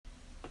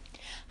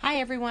Hi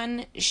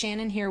everyone,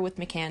 Shannon here with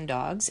McCann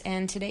Dogs,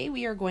 and today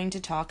we are going to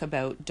talk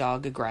about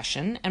dog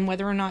aggression and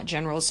whether or not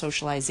general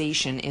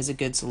socialization is a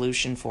good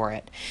solution for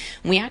it.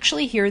 We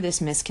actually hear this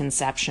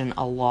misconception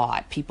a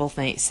lot. People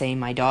say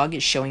my dog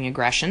is showing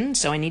aggression,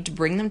 so I need to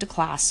bring them to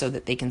class so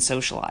that they can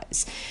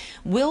socialize.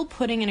 Will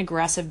putting an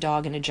aggressive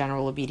dog in a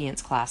general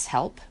obedience class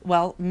help?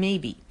 Well,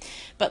 maybe,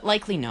 but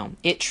likely no.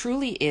 It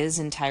truly is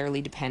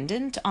entirely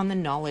dependent on the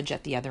knowledge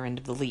at the other end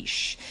of the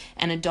leash.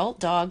 An adult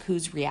dog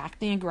who's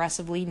reacting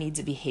aggressively needs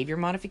a behavior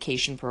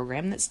modification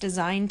program that's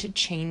designed to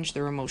change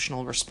their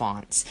emotional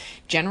response.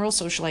 General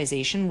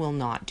socialization will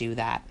not do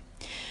that.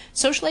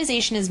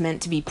 Socialization is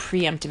meant to be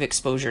preemptive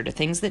exposure to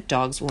things that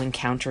dogs will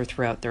encounter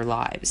throughout their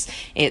lives.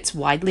 It's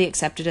widely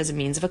accepted as a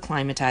means of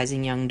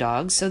acclimatizing young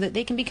dogs so that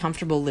they can be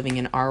comfortable living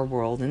in our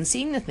world and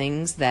seeing the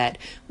things that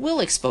we'll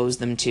expose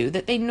them to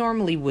that they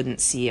normally wouldn't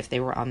see if they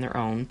were on their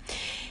own.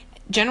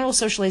 General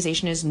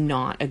socialization is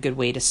not a good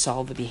way to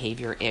solve a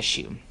behavior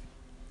issue.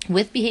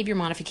 With behavior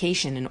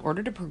modification, in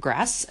order to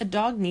progress, a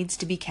dog needs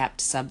to be kept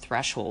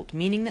sub-threshold,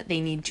 meaning that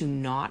they need to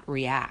not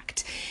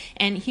react.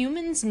 And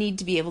humans need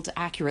to be able to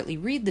accurately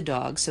read the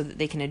dog so that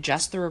they can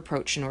adjust their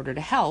approach in order to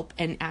help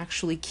and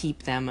actually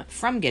keep them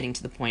from getting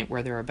to the point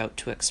where they're about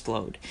to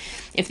explode.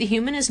 If the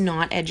human is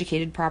not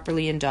educated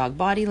properly in dog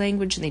body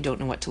language and they don't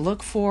know what to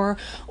look for,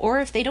 or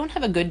if they don't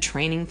have a good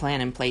training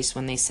plan in place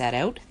when they set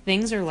out,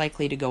 things are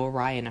likely to go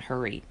awry in a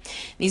hurry.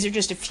 These are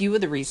just a few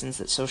of the reasons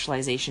that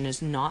socialization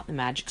is not the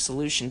magic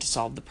solution to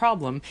solve the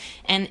problem,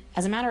 and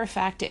as a matter of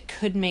fact, it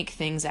could make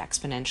things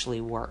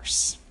exponentially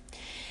worse.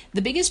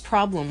 The biggest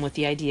problem with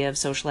the idea of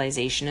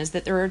socialization is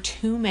that there are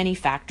too many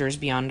factors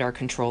beyond our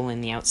control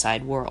in the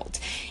outside world.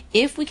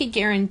 If we could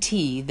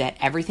guarantee that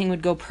everything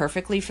would go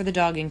perfectly for the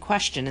dog in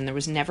question and there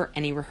was never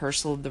any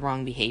rehearsal of the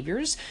wrong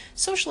behaviors,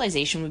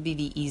 socialization would be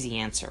the easy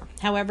answer.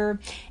 However,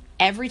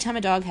 every time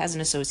a dog has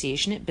an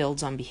association, it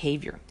builds on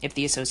behavior. If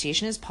the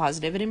association is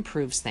positive, it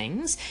improves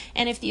things,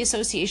 and if the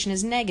association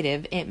is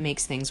negative, it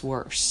makes things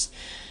worse.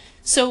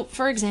 So,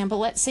 for example,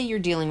 let's say you're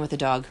dealing with a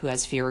dog who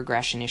has fear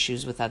aggression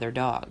issues with other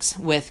dogs.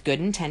 With good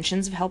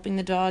intentions of helping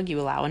the dog,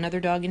 you allow another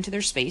dog into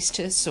their space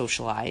to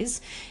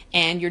socialize,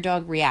 and your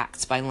dog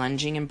reacts by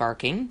lunging and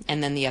barking,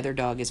 and then the other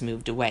dog is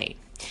moved away.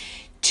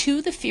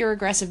 To the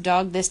fear-aggressive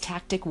dog, this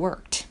tactic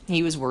worked.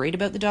 He was worried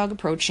about the dog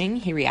approaching,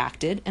 he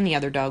reacted, and the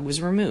other dog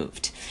was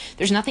removed.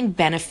 There's nothing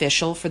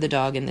beneficial for the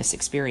dog in this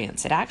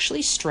experience. It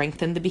actually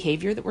strengthened the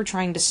behavior that we're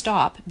trying to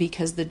stop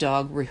because the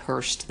dog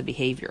rehearsed the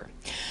behavior.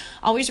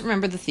 Always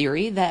remember the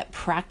theory that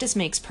practice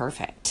makes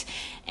perfect.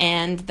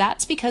 And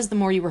that's because the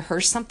more you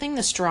rehearse something,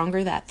 the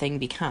stronger that thing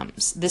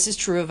becomes. This is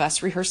true of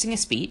us rehearsing a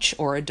speech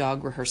or a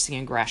dog rehearsing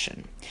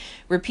aggression.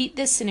 Repeat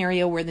this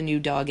scenario where the new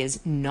dog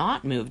is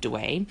not moved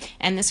away,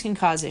 and this can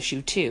cause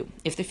issue too.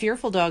 If the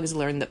fearful dog has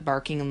learned that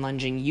barking and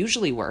lunging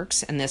usually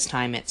works, and this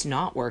time it's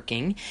not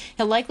working,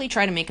 he'll likely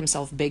try to make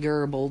himself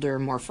bigger, bolder,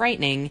 more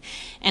frightening.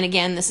 And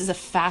again, this is a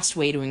fast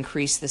way to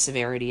increase the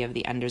severity of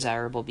the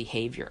undesirable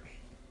behavior.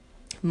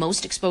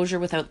 Most exposure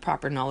without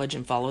proper knowledge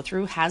and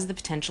follow-through has the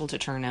potential to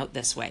turn out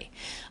this way.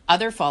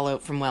 Other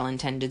fallout from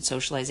well-intended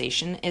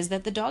socialization is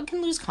that the dog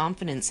can lose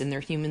confidence in their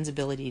human's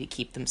ability to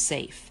keep them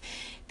safe.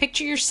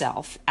 Picture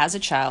yourself as a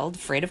child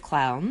afraid of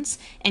clowns,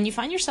 and you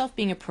find yourself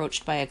being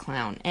approached by a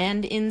clown,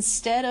 and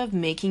instead of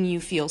making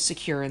you feel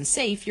secure and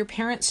safe, your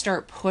parents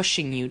start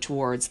pushing you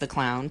towards the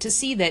clown to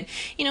see that,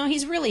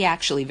 he's really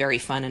actually very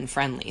fun and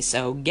friendly,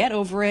 so get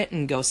over it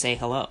and go say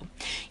hello.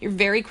 You're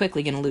very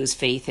quickly going to lose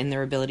faith in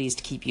their abilities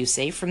to keep you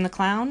safe from the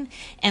clown,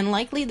 and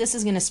likely this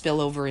is going to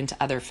spill over into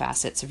other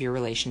facets of your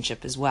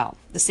relationship as well.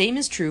 The same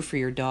is true for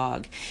your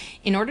dog.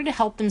 In order to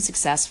help them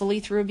successfully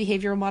through a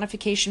behavioral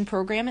modification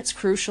program, it's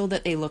crucial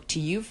that they look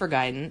to you for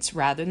guidance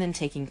rather than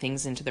taking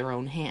things into their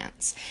own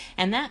hands.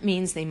 And that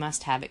means they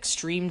must have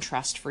extreme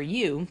trust for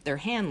you, their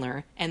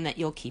handler, and that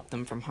you'll keep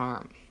them from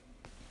harm.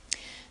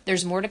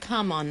 There's more to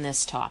come on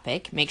this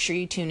topic. Make sure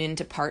you tune in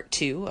to part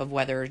 2 of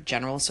whether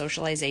general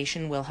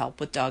socialization will help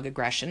with dog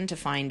aggression to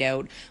find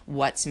out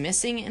what's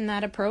missing in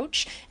that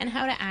approach and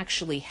how to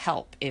actually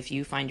help if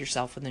you find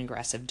yourself with an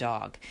aggressive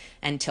dog.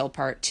 Until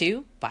part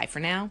 2, bye for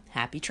now.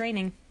 Happy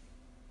training.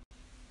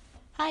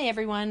 Hi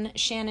everyone,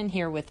 Shannon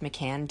here with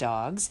McCann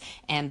Dogs,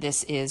 and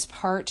this is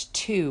part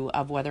 2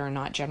 of whether or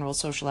not general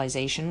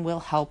socialization will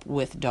help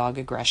with dog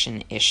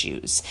aggression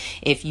issues.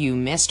 If you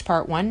missed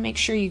part 1, make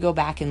sure you go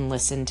back and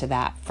listen to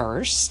that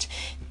first.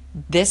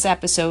 This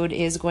episode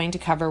is going to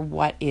cover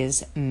what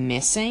is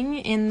missing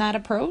in that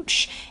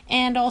approach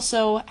and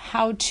also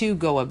how to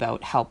go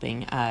about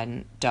helping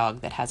a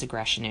dog that has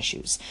aggression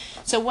issues.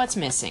 So what's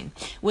missing?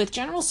 With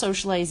general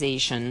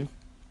socialization,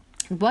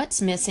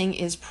 What's missing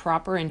is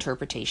proper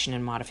interpretation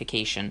and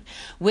modification.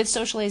 With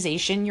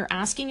socialization, you're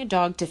asking a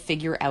dog to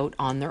figure out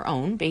on their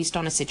own based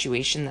on a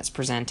situation that's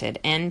presented.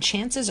 And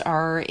chances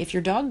are, if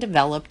your dog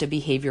developed a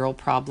behavioral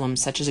problem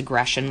such as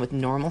aggression with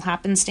normal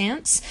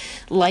happenstance,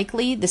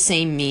 likely the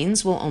same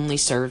means will only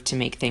serve to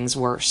make things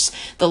worse.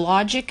 The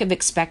logic of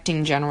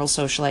expecting general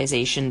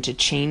socialization to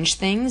change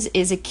things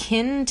is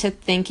akin to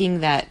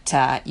thinking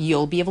that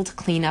you'll be able to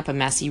clean up a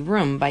messy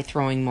room by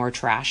throwing more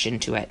trash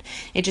into it.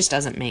 It just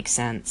doesn't make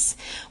sense.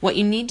 What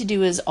you need to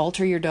do is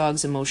alter your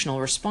dog's emotional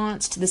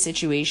response to the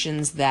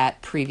situations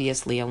that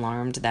previously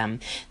alarmed them.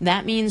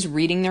 That means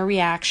reading their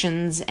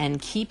reactions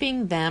and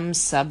keeping them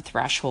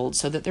sub-threshold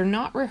so that they're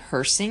not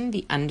rehearsing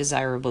the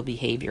undesirable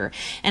behavior.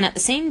 And at the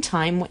same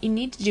time, what you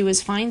need to do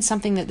is find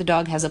something that the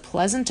dog has a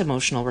pleasant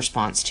emotional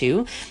response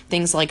to,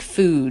 things like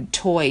food,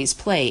 toys,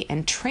 play,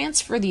 and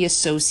transfer the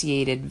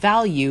associated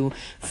value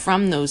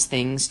from those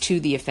things to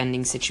the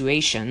offending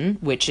situation,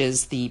 which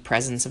is the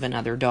presence of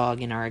another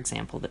dog in our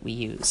example that we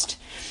used.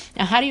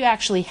 Now, how do you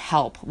actually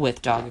help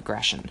with dog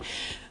aggression?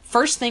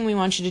 First thing we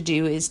want you to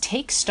do is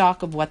take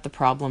stock of what the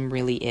problem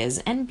really is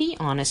and be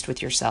honest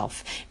with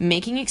yourself.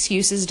 Making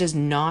excuses does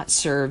not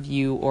serve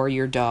you or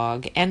your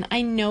dog. And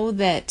I know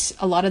that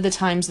a lot of the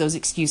times those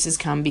excuses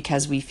come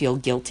because we feel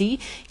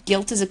guilty.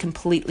 Guilt is a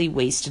completely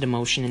wasted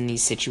emotion in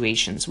these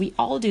situations. We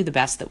all do the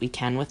best that we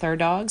can with our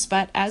dogs,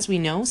 but as we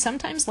know,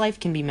 sometimes life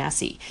can be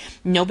messy.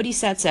 Nobody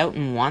sets out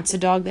and wants a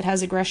dog that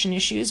has aggression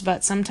issues,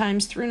 but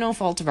sometimes through no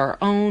fault of our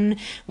own,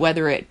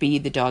 whether it be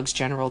the dog's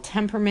general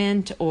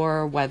temperament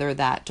or whether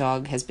that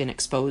dog has been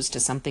exposed to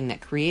something that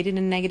created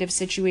a negative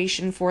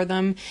situation for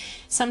them,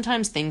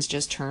 sometimes things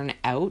just turn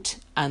out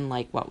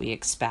unlike what we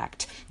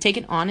expect. Take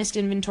an honest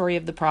inventory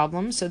of the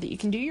problem so that you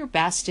can do your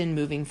best in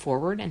moving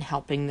forward and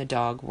helping the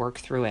dog work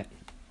through it.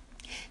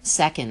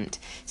 Second,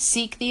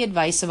 seek the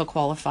advice of a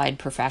qualified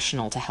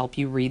professional to help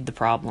you read the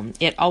problem.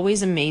 It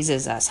always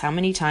amazes us how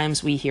many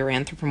times we hear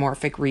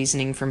anthropomorphic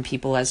reasoning from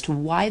people as to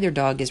why their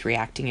dog is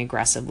reacting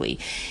aggressively.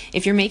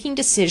 If you're making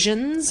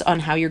decisions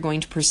on how you're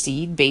going to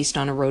proceed based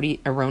on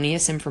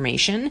erroneous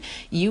information,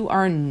 you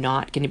are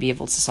not going to be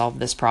able to solve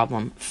this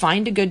problem.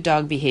 Find a good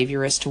dog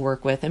behaviorist to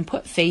work with and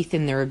put faith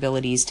in their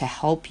abilities to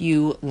help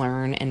you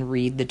learn and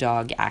read the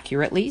dog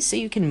accurately so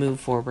you can move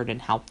forward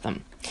and help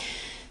them.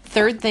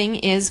 Third thing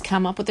is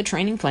come up with a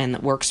training plan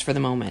that works for the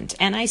moment.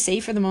 And I say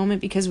for the moment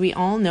because we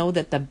all know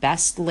that the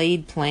best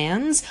laid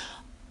plans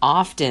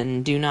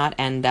often do not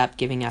end up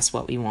giving us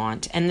what we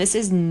want. And this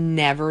is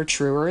never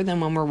truer than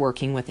when we're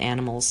working with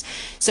animals.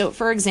 So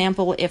for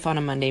example, if on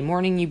a Monday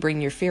morning you bring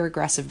your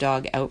fear-aggressive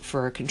dog out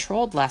for a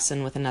controlled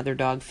lesson with another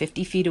dog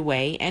 50 feet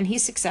away and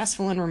he's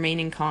successful in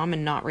remaining calm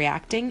and not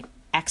reacting,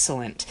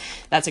 excellent.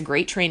 That's a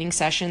great training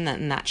session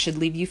and that should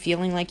leave you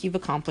feeling like you've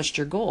accomplished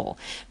your goal.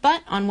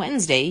 But on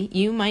Wednesday,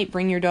 you might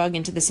bring your dog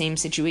into the same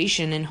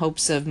situation in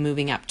hopes of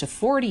moving up to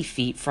 40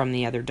 feet from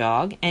the other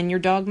dog, and your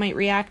dog might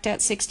react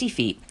at 60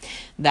 feet.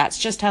 That's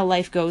just how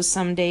life goes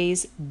some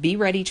days. Be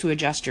ready to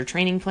adjust your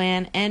training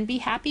plan and be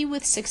happy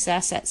with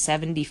success at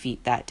 70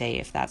 feet that day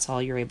if that's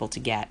all you're able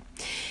to get.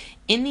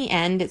 In the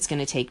end, it's going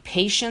to take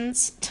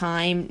patience,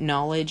 time,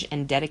 knowledge,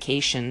 and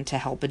dedication to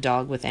help a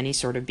dog with any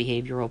sort of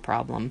behavioral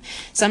problem.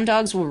 Some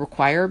dogs will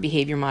require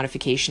behavior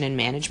modification and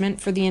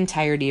management for the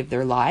entirety of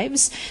their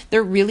lives.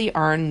 There really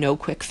are no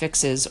quick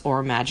fixes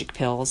or magic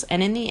pills,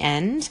 and in the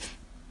end,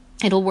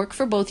 it'll work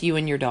for both you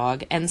and your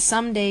dog, and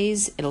some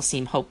days it'll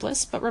seem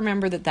hopeless, but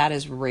remember that that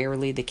is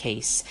rarely the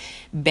case.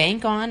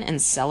 Bank on and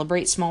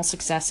celebrate small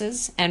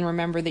successes, and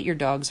remember that your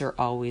dogs are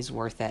always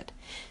worth it.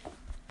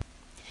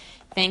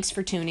 Thanks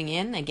for tuning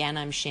in. Again,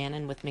 I'm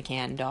Shannon with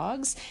McCann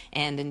Dogs,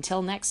 and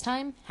until next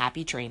time,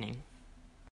 happy training.